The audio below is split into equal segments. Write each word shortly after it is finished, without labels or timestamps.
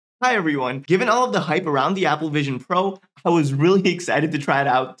Hi everyone! Given all of the hype around the Apple Vision Pro, I was really excited to try it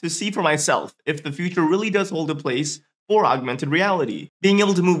out to see for myself if the future really does hold a place for augmented reality. Being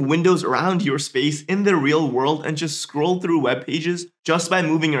able to move windows around your space in the real world and just scroll through web pages just by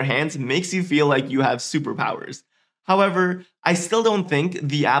moving your hands makes you feel like you have superpowers. However, I still don't think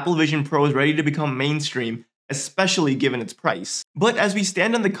the Apple Vision Pro is ready to become mainstream, especially given its price. But as we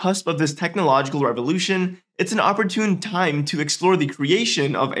stand on the cusp of this technological revolution, it's an opportune time to explore the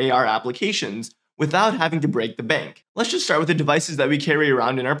creation of AR applications without having to break the bank. Let's just start with the devices that we carry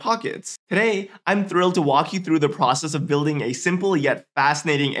around in our pockets. Today, I'm thrilled to walk you through the process of building a simple yet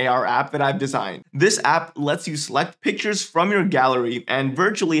fascinating AR app that I've designed. This app lets you select pictures from your gallery and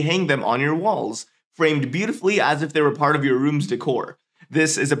virtually hang them on your walls, framed beautifully as if they were part of your room's decor.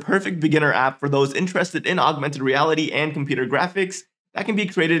 This is a perfect beginner app for those interested in augmented reality and computer graphics that can be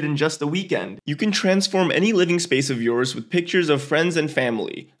created in just a weekend. You can transform any living space of yours with pictures of friends and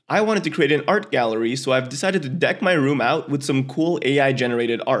family. I wanted to create an art gallery, so I've decided to deck my room out with some cool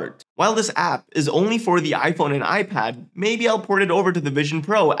AI-generated art. While this app is only for the iPhone and iPad, maybe I'll port it over to the Vision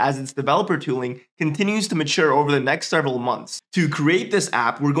Pro as its developer tooling continues to mature over the next several months. To create this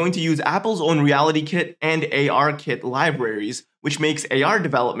app, we're going to use Apple's own RealityKit and ARKit libraries, which makes AR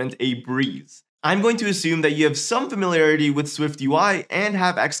development a breeze. I'm going to assume that you have some familiarity with SwiftUI and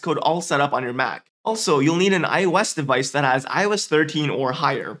have Xcode all set up on your Mac. Also, you'll need an iOS device that has iOS 13 or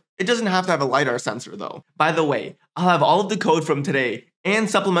higher. It doesn't have to have a LiDAR sensor though. By the way, I'll have all of the code from today and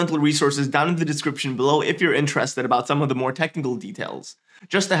supplemental resources down in the description below if you're interested about some of the more technical details.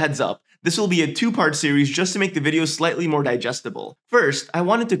 Just a heads up, this will be a two-part series just to make the video slightly more digestible. First, I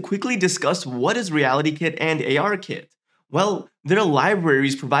wanted to quickly discuss what is RealityKit and ARKit. Well, they're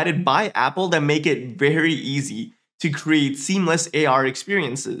libraries provided by Apple that make it very easy to create seamless AR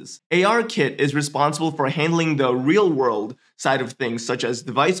experiences. ARKit is responsible for handling the real-world side of things such as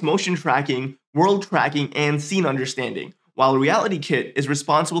device motion tracking, world tracking, and scene understanding, while RealityKit is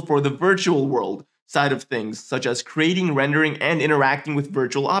responsible for the virtual world side of things such as creating, rendering, and interacting with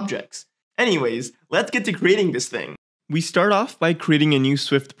virtual objects. Anyways, let's get to creating this thing. We start off by creating a new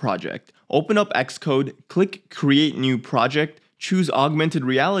Swift project. Open up Xcode, click Create New Project, choose Augmented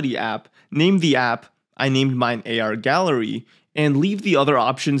Reality App, name the app, I named mine AR Gallery, and leave the other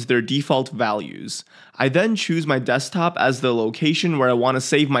options their default values. I then choose my desktop as the location where I want to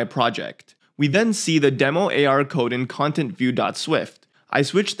save my project. We then see the demo AR code in contentview.swift. I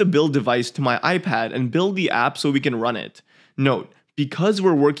switch the build device to my iPad and build the app so we can run it. Note, because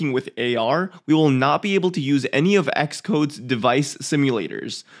we're working with AR, we will not be able to use any of Xcode's device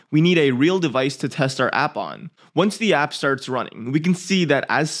simulators. We need a real device to test our app on. Once the app starts running, we can see that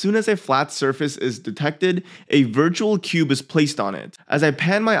as soon as a flat surface is detected, a virtual cube is placed on it. As I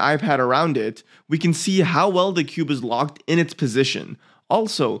pan my iPad around it, we can see how well the cube is locked in its position.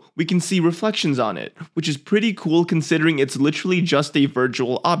 Also, we can see reflections on it, which is pretty cool considering it's literally just a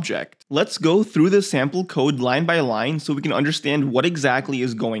virtual object. Let's go through the sample code line by line so we can understand what exactly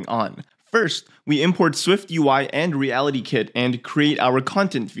is going on. First, we import SwiftUI and RealityKit and create our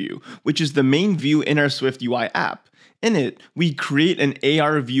content view, which is the main view in our SwiftUI app. In it, we create an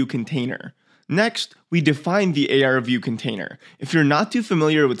AR view container. Next, we define the AR view container. If you're not too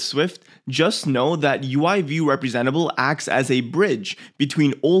familiar with Swift, just know that UI view representable acts as a bridge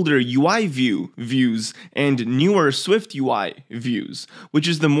between older UI view views and newer Swift UI views, which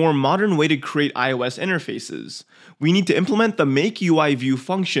is the more modern way to create iOS interfaces. We need to implement the make UI view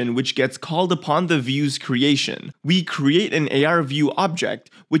function, which gets called upon the view's creation. We create an AR view object,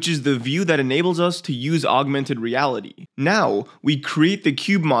 which is the view that enables us to use augmented reality. Now, we create the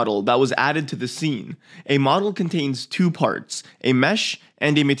cube model that was added to the scene. A model contains two parts, a mesh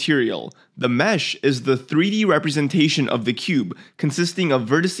and a material. The mesh is the 3D representation of the cube, consisting of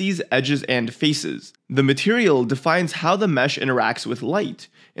vertices, edges, and faces. The material defines how the mesh interacts with light.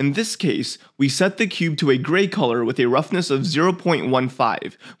 In this case, we set the cube to a gray color with a roughness of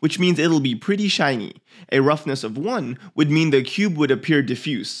 0.15, which means it'll be pretty shiny. A roughness of 1 would mean the cube would appear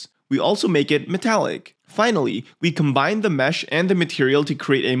diffuse. We also make it metallic. Finally, we combine the mesh and the material to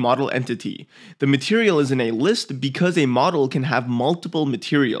create a model entity. The material is in a list because a model can have multiple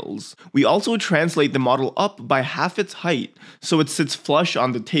materials. We also translate the model up by half its height, so it sits flush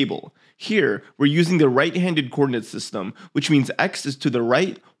on the table. Here, we're using the right-handed coordinate system, which means x is to the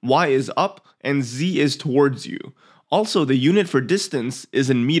right, y is up, and z is towards you. Also, the unit for distance is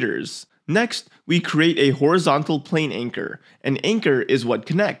in meters. Next, we create a horizontal plane anchor. An anchor is what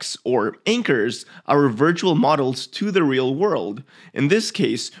connects, or anchors, our virtual models to the real world. In this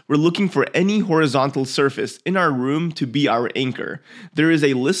case, we're looking for any horizontal surface in our room to be our anchor. There is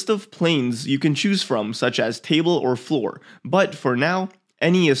a list of planes you can choose from, such as table or floor, but for now,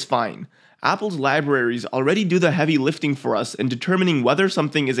 Any is fine. Apple's libraries already do the heavy lifting for us in determining whether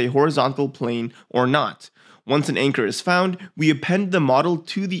something is a horizontal plane or not. Once an anchor is found, we append the model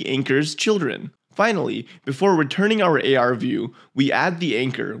to the anchor's children. Finally, before returning our AR view, we add the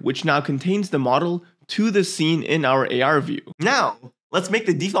anchor, which now contains the model, to the scene in our AR view. Now, let's make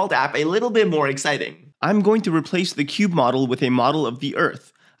the default app a little bit more exciting. I'm going to replace the cube model with a model of the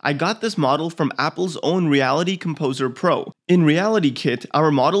Earth. I got this model from Apple's own Reality Composer Pro. In RealityKit,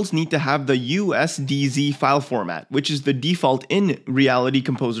 our models need to have the USDZ file format, which is the default in Reality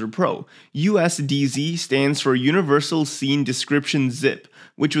Composer Pro. USDZ stands for Universal Scene Description Zip,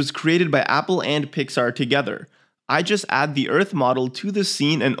 which was created by Apple and Pixar together. I just add the Earth model to the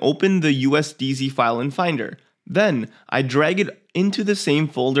scene and open the USDZ file in Finder. Then, I drag it into the same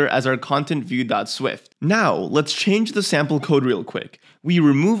folder as our content view.swift. Now, let's change the sample code real quick. We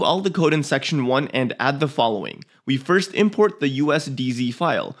remove all the code in section 1 and add the following. We first import the USDZ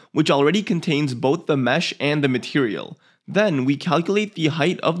file, which already contains both the mesh and the material. Then, we calculate the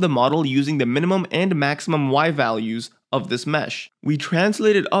height of the model using the minimum and maximum Y values of this mesh. We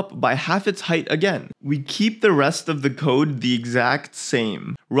translate it up by half its height again. We keep the rest of the code the exact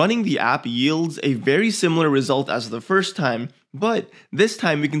same. Running the app yields a very similar result as the first time, but this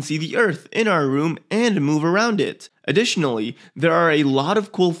time we can see the Earth in our room and move around it. Additionally, there are a lot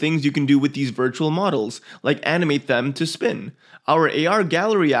of cool things you can do with these virtual models, like animate them to spin. Our AR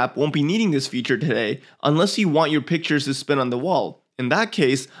Gallery app won't be needing this feature today unless you want your pictures to spin on the wall. In that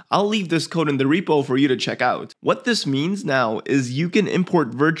case, I'll leave this code in the repo for you to check out. What this means now is you can import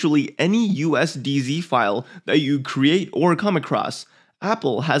virtually any USDZ file that you create or come across.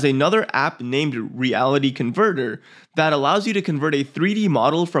 Apple has another app named Reality Converter that allows you to convert a 3D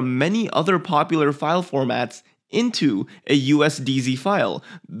model from many other popular file formats into a USDZ file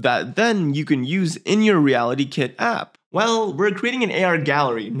that then you can use in your RealityKit app. Well, we're creating an AR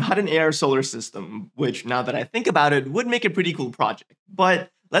gallery, not an AR solar system, which, now that I think about it, would make a pretty cool project. But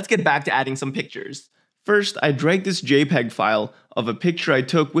let's get back to adding some pictures. First, I dragged this JPEG file of a picture I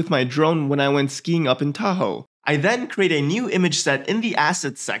took with my drone when I went skiing up in Tahoe. I then create a new image set in the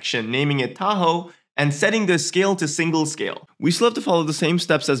Assets section, naming it Tahoe, and setting the scale to single scale. We still have to follow the same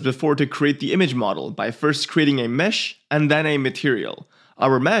steps as before to create the image model by first creating a mesh and then a material.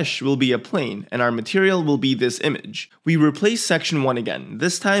 Our mesh will be a plane, and our material will be this image. We replace section 1 again.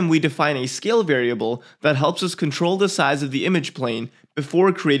 This time we define a scale variable that helps us control the size of the image plane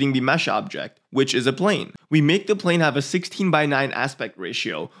before creating the mesh object, which is a plane. We make the plane have a 16:9 aspect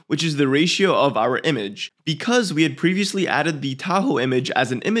ratio, which is the ratio of our image. Because we had previously added the Tahoe image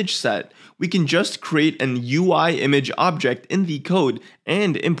as an image set, we can just create an UI image object in the code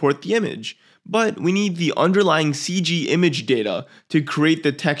and import the image. But we need the underlying CG image data to create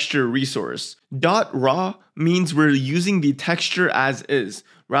the texture resource. .raw means we're using the texture as is,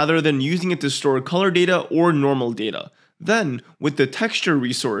 rather than using it to store color data or normal data. Then, with the texture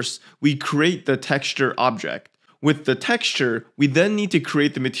resource, we create the texture object. With the texture, we then need to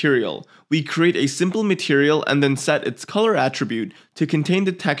create the material. We create a simple material and then set its color attribute to contain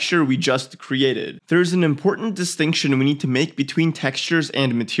the texture we just created. There's an important distinction we need to make between textures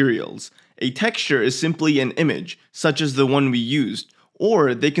and materials. A texture is simply an image, such as the one we used,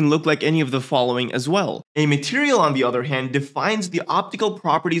 or they can look like any of the following as well. A material, on the other hand, defines the optical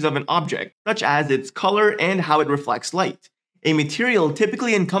properties of an object, such as its color and how it reflects light. A material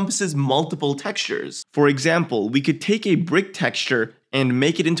typically encompasses multiple textures. For example, we could take a brick texture and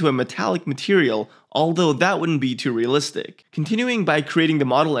make it into a metallic material, although that wouldn't be too realistic. Continuing by creating the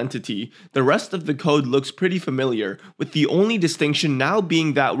model entity, the rest of the code looks pretty familiar, with the only distinction now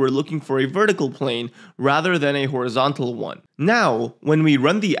being that we're looking for a vertical plane rather than a horizontal one. Now, when we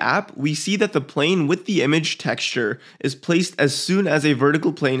run the app, we see that the plane with the image texture is placed as soon as a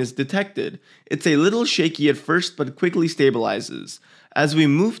vertical plane is detected. It's a little shaky at first, but quickly stabilizes. As we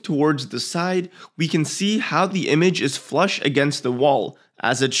move towards the side, we can see how the image is flush against the wall,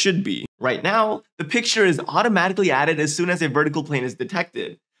 as it should be. Right now, the picture is automatically added as soon as a vertical plane is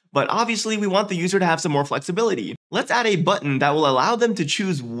detected. But obviously, we want the user to have some more flexibility. Let's add a button that will allow them to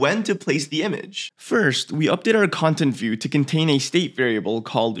choose when to place the image. First, we update our content view to contain a state variable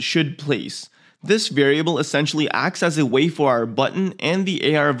called shouldPlace. This variable essentially acts as a way for our button and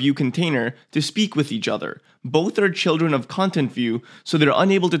the AR view container to speak with each other. Both are children of content view, so they're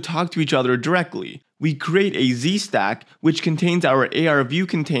unable to talk to each other directly. We create a Z stack, which contains our AR view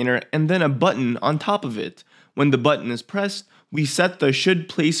container and then a button on top of it. When the button is pressed, we set the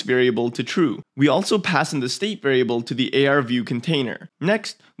shouldPlace variable to true. We also pass in the state variable to the AR view container.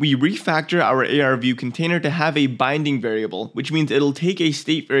 Next, we refactor our AR view container to have a binding variable, which means it'll take a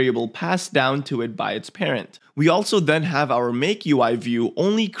state variable passed down to it by its parent. We also then have our make UI view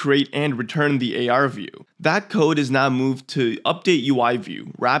only create and return the AR view. That code is now moved to update UI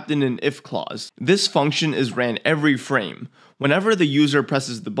view, wrapped in an if clause. This function is ran every frame. Whenever the user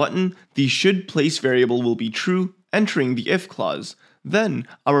presses the button, the should place variable will be true, entering the if clause. Then,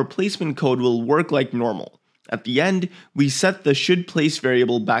 our placement code will work like normal. At the end, we set the should place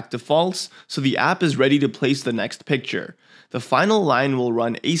variable back to false, so the app is ready to place the next picture. The final line will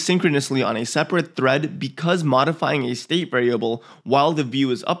run asynchronously on a separate thread because modifying a state variable while the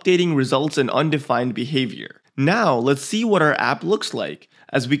view is updating results in undefined behavior. Now, let's see what our app looks like.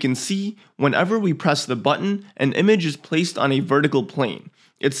 As we can see, whenever we press the button, an image is placed on a vertical plane.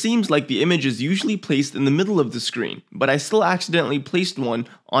 It seems like the image is usually placed in the middle of the screen, but I still accidentally placed one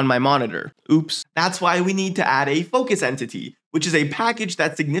on my monitor. Oops. That's why we need to add a focus entity, which is a package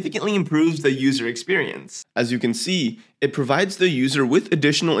that significantly improves the user experience. As you can see, it provides the user with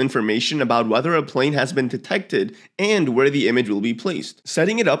additional information about whether a plane has been detected and where the image will be placed.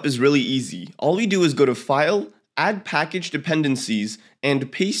 Setting it up is really easy. All we do is go to File, Add Package Dependencies,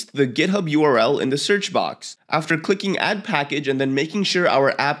 and paste the GitHub URL in the search box. After clicking Add Package and then making sure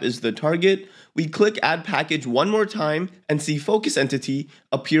our app is the target, we click Add Package one more time and see Focus Entity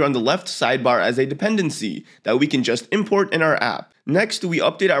appear on the left sidebar as a dependency that we can just import in our app. Next, we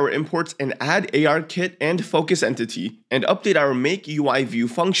update our imports and add ARKit and Focus Entity, and update our Make UI View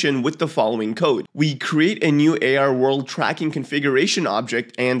function with the following code. We create a new AR World Tracking Configuration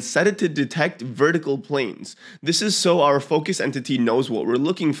object and set it to detect vertical planes. This is so our Focus Entity knows what we're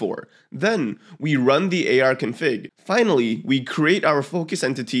looking for. Then, we run the AR config. Finally, we create our Focus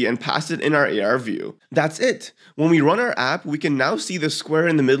Entity and pass it in our AR view. That's it! When we run our app, we can now see the square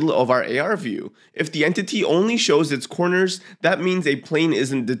in the middle of our AR view. If the entity only shows its corners, that means a plane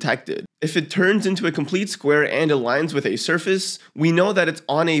isn't detected. If it turns into a complete square and aligns with a surface, we know that it's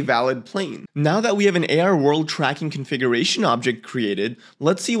on a valid plane. Now that we have an AR World Tracking Configuration object created,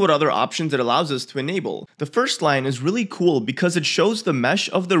 let's see what other options it allows us to enable. The first line is really cool because it shows the mesh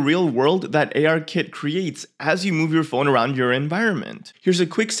of the real world that ARKit creates as you move your phone around your environment. Here's a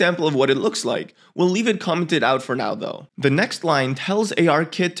quick sample of what it looks like. We'll leave it commented out for now though. The next line tells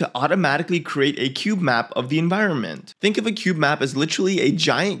ARKit to automatically create a cube map of the environment. Think of a cube map as literally a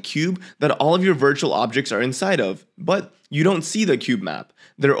giant cube that all of your virtual objects are inside of, but you don't see the cube map.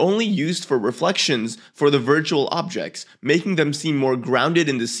 They're only used for reflections for the virtual objects, making them seem more grounded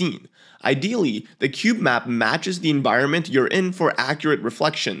in the scene. Ideally, the cube map matches the environment you're in for accurate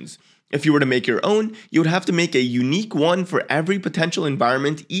reflections. If you were to make your own, you would have to make a unique one for every potential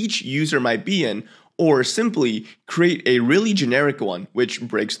environment each user might be in, or simply create a really generic one, which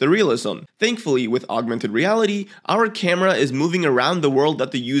breaks the realism. Thankfully, with augmented reality, our camera is moving around the world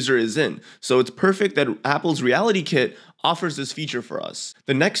that the user is in, so it's perfect that Apple's RealityKit offers this feature for us.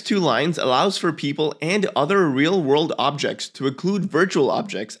 The next two lines allows for people and other real-world objects to include virtual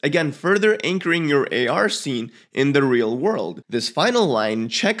objects, again further anchoring your AR scene in the real world. This final line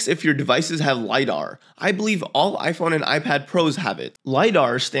checks if your devices have LiDAR. I believe all iPhone and iPad Pros have it.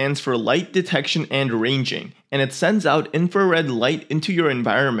 LiDAR stands for Light Detection and Ranging, and it sends out infrared light into your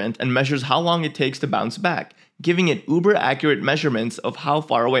environment and measures how long it takes to bounce back, giving it uber accurate measurements of how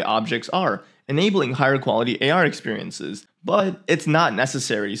far away objects are, enabling higher quality AR experiences. But it's not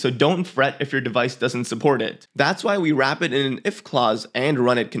necessary, so don't fret if your device doesn't support it. That's why we wrap it in an if clause and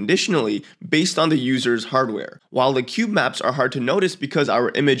run it conditionally based on the user's hardware. While the cube maps are hard to notice because our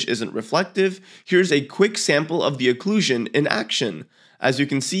image isn't reflective, here's a quick sample of the occlusion in action. As you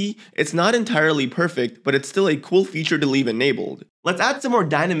can see, it's not entirely perfect, but it's still a cool feature to leave enabled. Let's add some more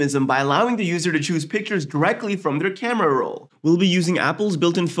dynamism by allowing the user to choose pictures directly from their camera roll. We'll be using Apple's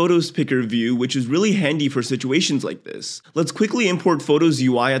built-in PhotosPicker view, which is really handy for situations like this. Let's quickly import Photos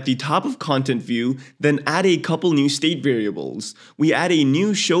UI at the top of Content view, then add a couple new state variables. We add a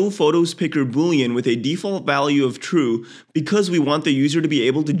new Show PhotosPicker boolean with a default value of true because we want the user to be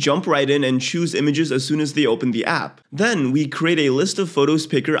able to jump right in and choose images as soon as they open the app. Then we create a list of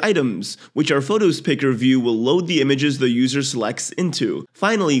PhotosPicker items, which our PhotosPicker view will load the images the user selects into.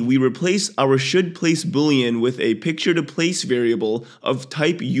 Finally, we replace our shouldPlace boolean with a picture-to-place variable of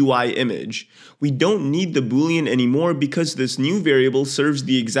type UI image. We don't need the boolean anymore because this new variable serves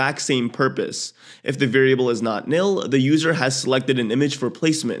the exact same purpose. If the variable is not nil, the user has selected an image for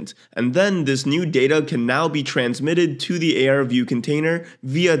placement, and then this new data can now be transmitted to the AR view container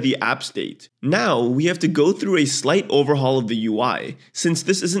via the app state. Now, we have to go through a slight overhaul of the UI. Since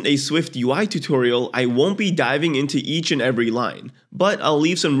this isn't a SwiftUI tutorial, I won't be diving into each and every line, but I'll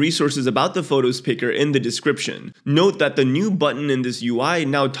leave some resources about the PhotosPicker in the description. Note that the new new button in this UI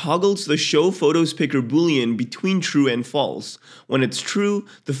now toggles the show PhotosPicker boolean between true and false. When it's true,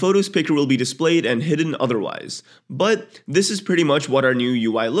 the PhotosPicker will be displayed and hidden otherwise. But this is pretty much what our new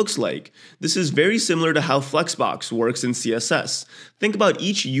UI looks like. This is very similar to how Flexbox works in CSS. Think about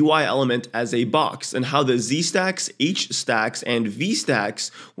each UI element as a box and how the Z stacks, H stacks, and V stacks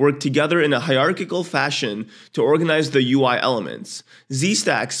work together in a hierarchical fashion to organize the UI elements. Z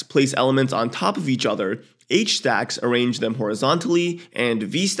stacks place elements on top of each other, H stacks arrange them horizontally, and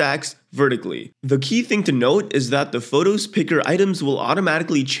V stacks vertically. The key thing to note is that the PhotosPicker items will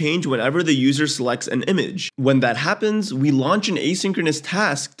automatically change whenever the user selects an image. When that happens, we launch an asynchronous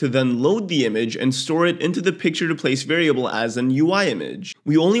task to then load the image and store it into the picture to place variable as an UI image.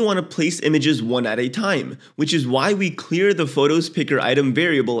 We only want to place images one at a time, which is why we clear the PhotosPicker item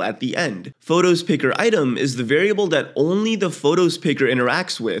variable at the end. PhotosPicker item is the variable that only the PhotosPicker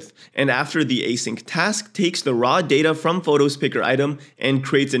interacts with, and after the async task takes the raw data from PhotosPicker item and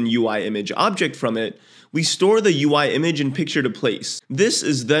creates an UI image object from it, we store the UI image in picture to place. This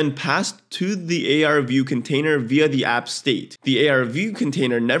is then passed to the ARView container via the app state. The ARView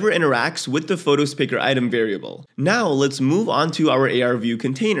container never interacts with the PhotosPicker item variable. Now let's move on to our ARView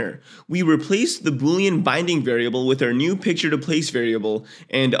container. We replace the boolean binding variable with our new picture to place variable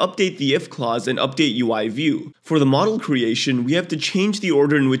and update the if clause and update UI view. For the model creation, we have to change the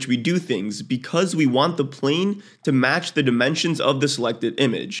order in which we do things because we want the plane to match the dimensions of the selected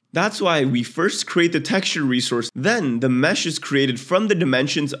image. That's why we first create the texture resource, then the mesh is created from the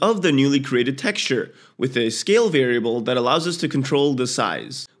dimensions of the newly created texture, with a scale variable that allows us to control the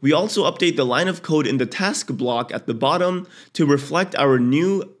size. We also update the line of code in the task block at the bottom to reflect our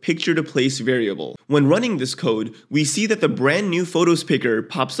new picture to place variable. When running this code, we see that the brand new PhotosPicker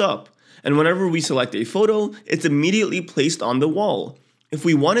pops up, and whenever we select a photo, it's immediately placed on the wall. If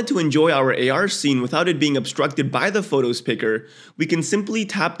we wanted to enjoy our AR scene without it being obstructed by the PhotosPicker, we can simply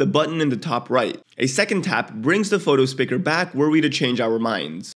tap the button in the top right. A second tap brings the PhotosPicker back were we to change our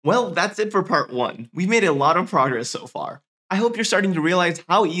minds. Well, that's it for part 1. We've made a lot of progress so far. I hope you're starting to realize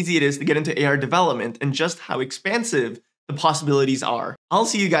how easy it is to get into AR development and just how expansive the possibilities are. I'll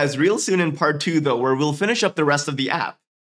see you guys real soon in part 2 though, where we'll finish up the rest of the app.